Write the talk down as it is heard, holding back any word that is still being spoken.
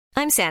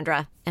I'm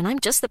Sandra, and I'm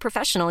just the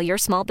professional your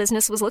small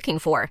business was looking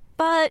for.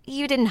 But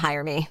you didn't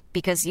hire me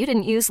because you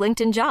didn't use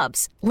LinkedIn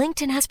Jobs.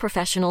 LinkedIn has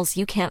professionals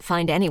you can't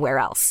find anywhere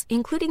else,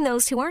 including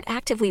those who aren't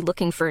actively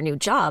looking for a new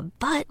job,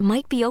 but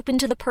might be open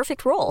to the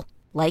perfect role,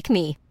 like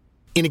me.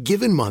 In a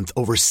given month,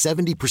 over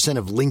 70%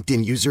 of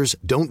LinkedIn users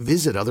don't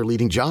visit other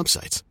leading job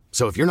sites.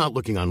 So if you're not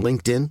looking on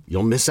LinkedIn,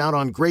 you'll miss out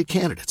on great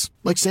candidates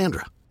like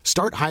Sandra.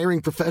 Start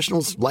hiring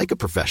professionals like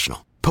a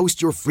professional.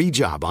 Post your free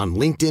job on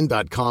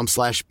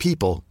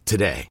linkedin.com/people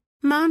today.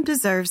 Mom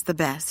deserves the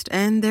best,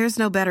 and there's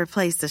no better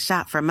place to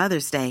shop for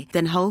Mother's Day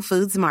than Whole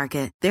Foods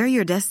Market. They're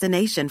your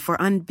destination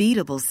for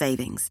unbeatable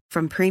savings,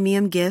 from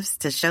premium gifts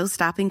to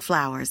show-stopping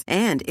flowers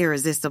and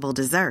irresistible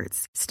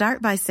desserts.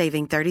 Start by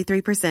saving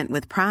 33%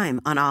 with Prime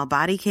on all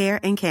body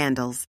care and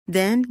candles.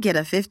 Then get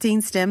a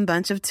 15-stem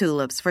bunch of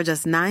tulips for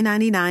just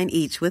 $9.99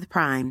 each with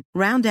Prime.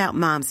 Round out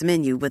Mom's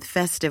menu with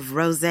festive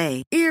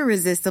rosé,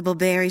 irresistible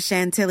berry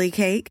chantilly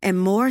cake,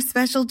 and more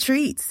special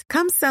treats.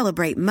 Come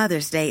celebrate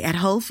Mother's Day at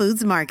Whole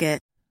Foods Market.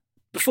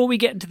 Before we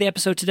get into the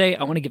episode today,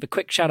 I want to give a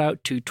quick shout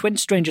out to Twin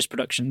Strangers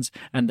Productions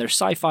and their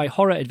sci-fi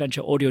horror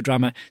adventure audio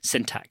drama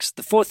Syntax,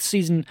 the 4th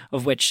season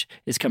of which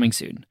is coming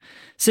soon.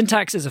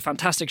 Syntax is a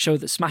fantastic show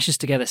that smashes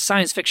together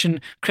science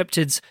fiction,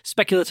 cryptids,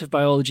 speculative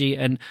biology,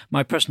 and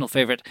my personal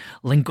favourite,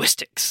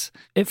 linguistics.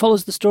 It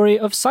follows the story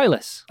of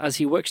Silas as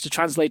he works to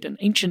translate an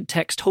ancient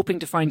text, hoping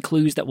to find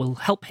clues that will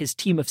help his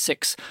team of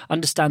 6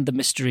 understand the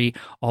mystery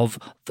of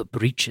the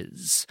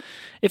breaches.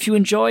 If you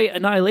enjoy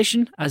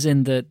Annihilation, as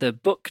in the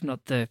book,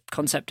 not the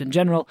concept in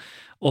general,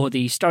 or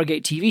the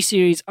Stargate TV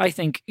series, I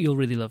think you'll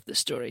really love this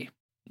story.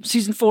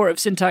 Season 4 of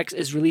Syntax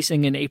is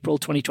releasing in April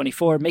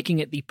 2024, making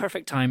it the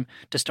perfect time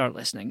to start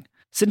listening.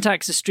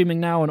 Syntax is streaming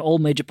now on all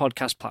major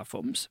podcast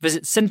platforms.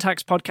 Visit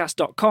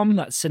syntaxpodcast.com,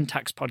 that's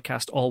Syntax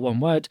Podcast, all one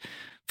word,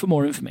 for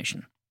more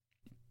information.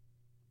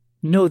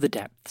 Know the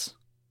depths.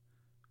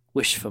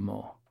 Wish for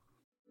more.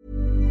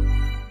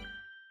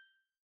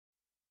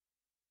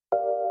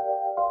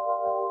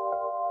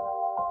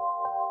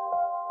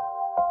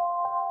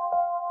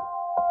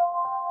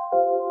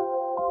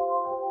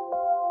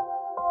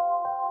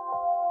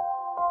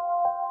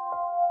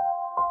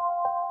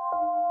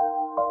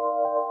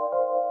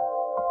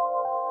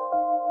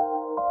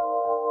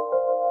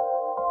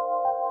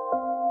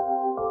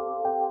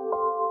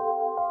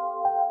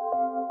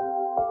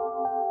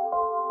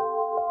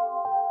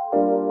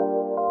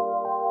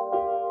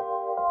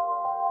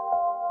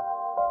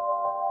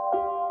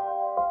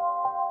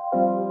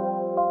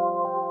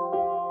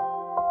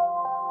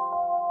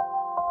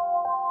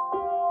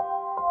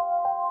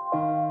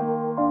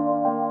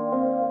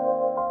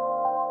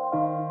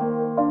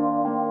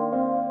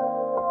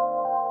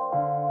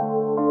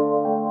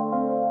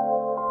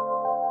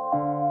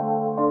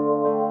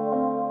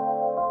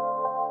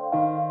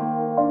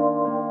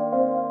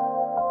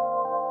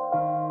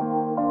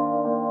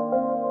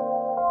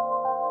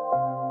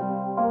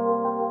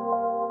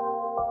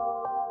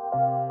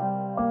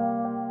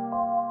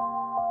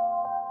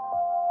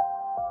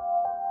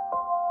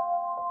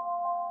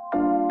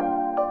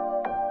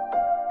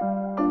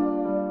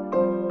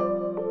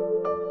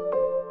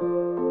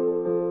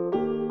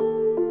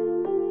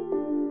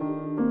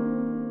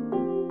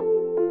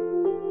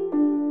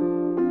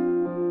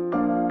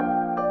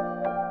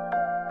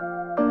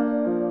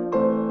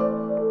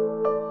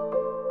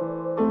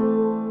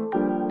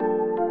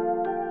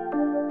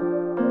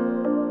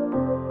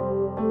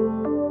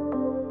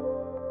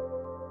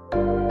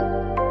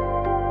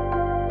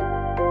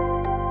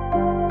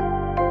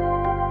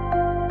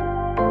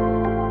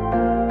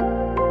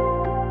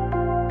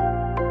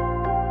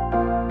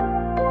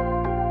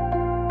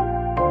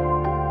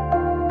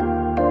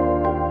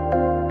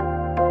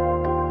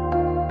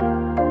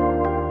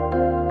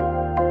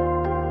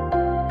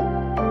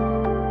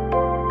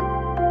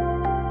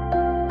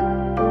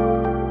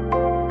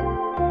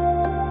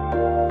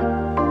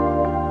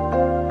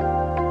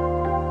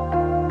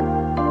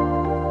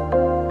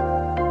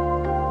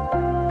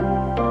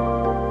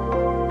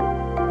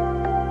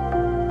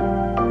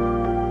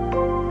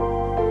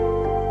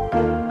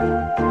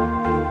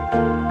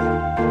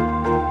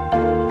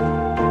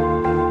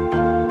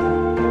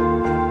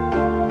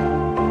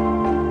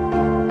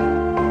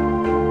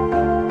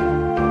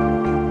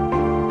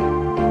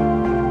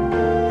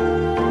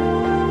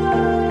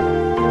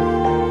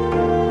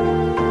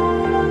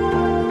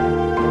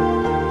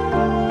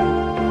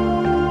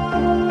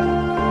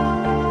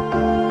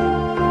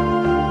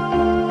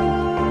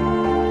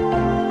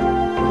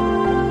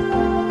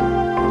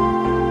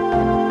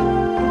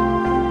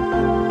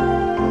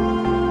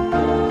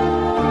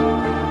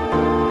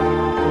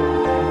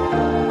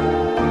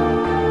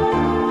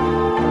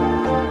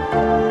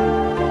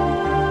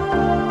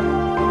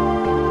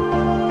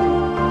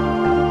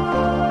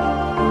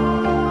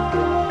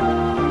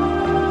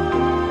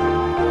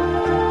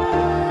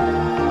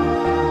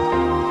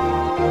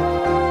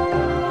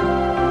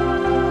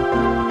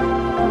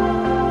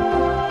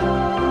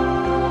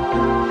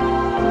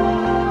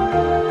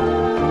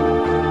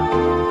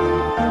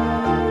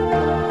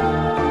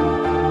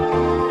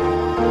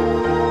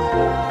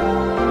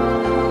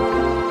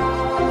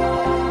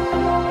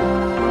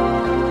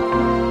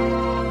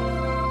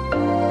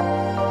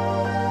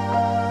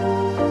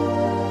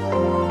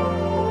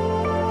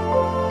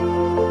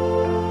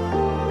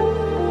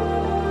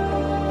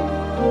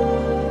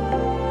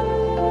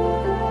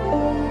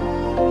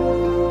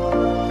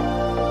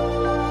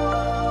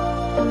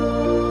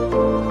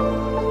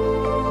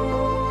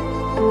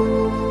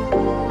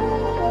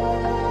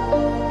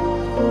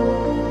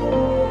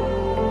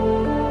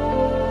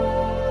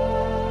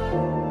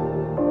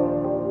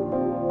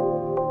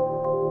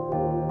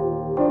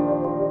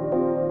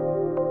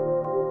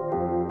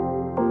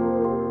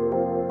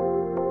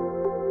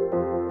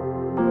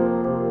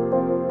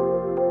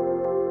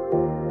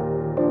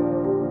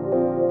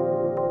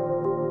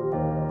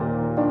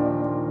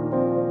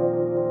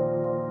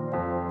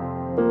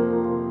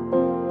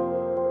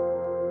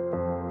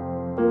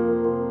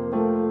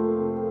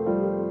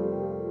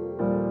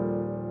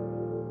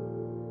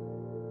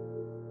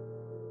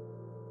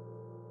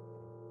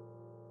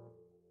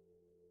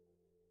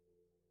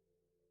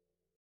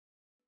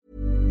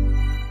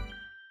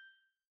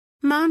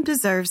 Mom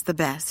deserves the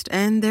best,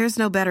 and there's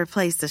no better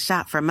place to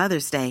shop for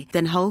Mother's Day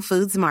than Whole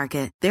Foods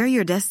Market. They're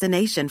your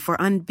destination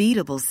for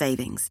unbeatable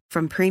savings,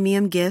 from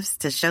premium gifts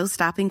to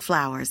show-stopping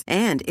flowers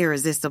and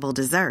irresistible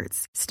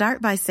desserts.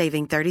 Start by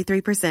saving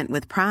 33%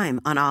 with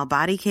Prime on all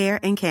body care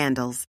and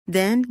candles.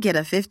 Then get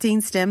a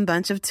 15-stem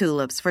bunch of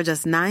tulips for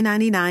just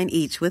 $9.99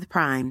 each with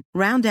Prime.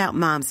 Round out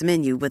Mom's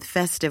menu with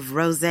festive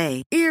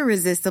rosé,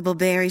 irresistible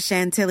berry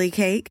chantilly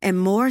cake, and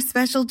more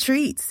special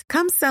treats.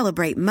 Come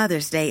celebrate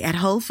Mother's Day at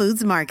Whole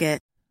Foods Market.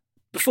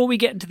 Before we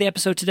get into the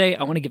episode today,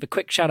 I want to give a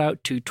quick shout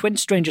out to Twin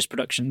Strangers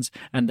Productions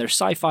and their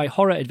sci-fi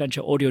horror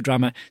adventure audio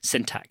drama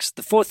Syntax,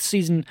 the 4th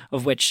season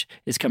of which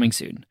is coming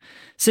soon.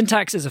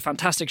 Syntax is a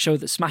fantastic show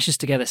that smashes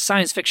together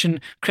science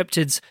fiction,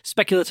 cryptids,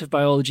 speculative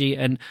biology,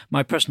 and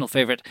my personal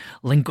favourite,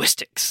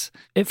 linguistics.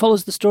 It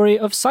follows the story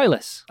of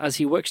Silas as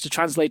he works to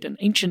translate an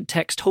ancient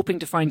text, hoping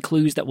to find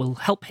clues that will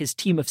help his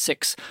team of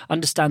 6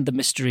 understand the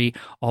mystery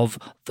of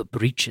the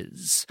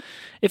breaches.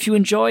 If you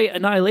enjoy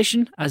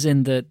Annihilation, as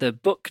in the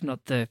book,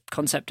 not the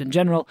concept in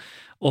general,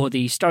 or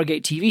the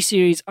Stargate TV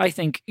series, I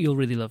think you'll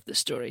really love this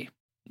story.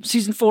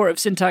 Season 4 of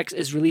Syntax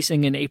is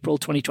releasing in April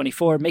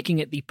 2024, making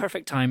it the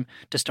perfect time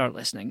to start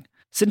listening.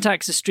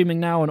 Syntax is streaming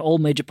now on all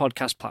major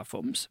podcast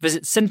platforms.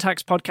 Visit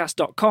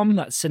syntaxpodcast.com,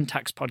 that's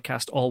Syntax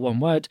Podcast, all one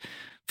word,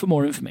 for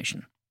more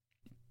information.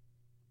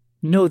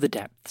 Know the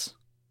depths.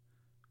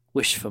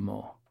 Wish for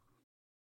more.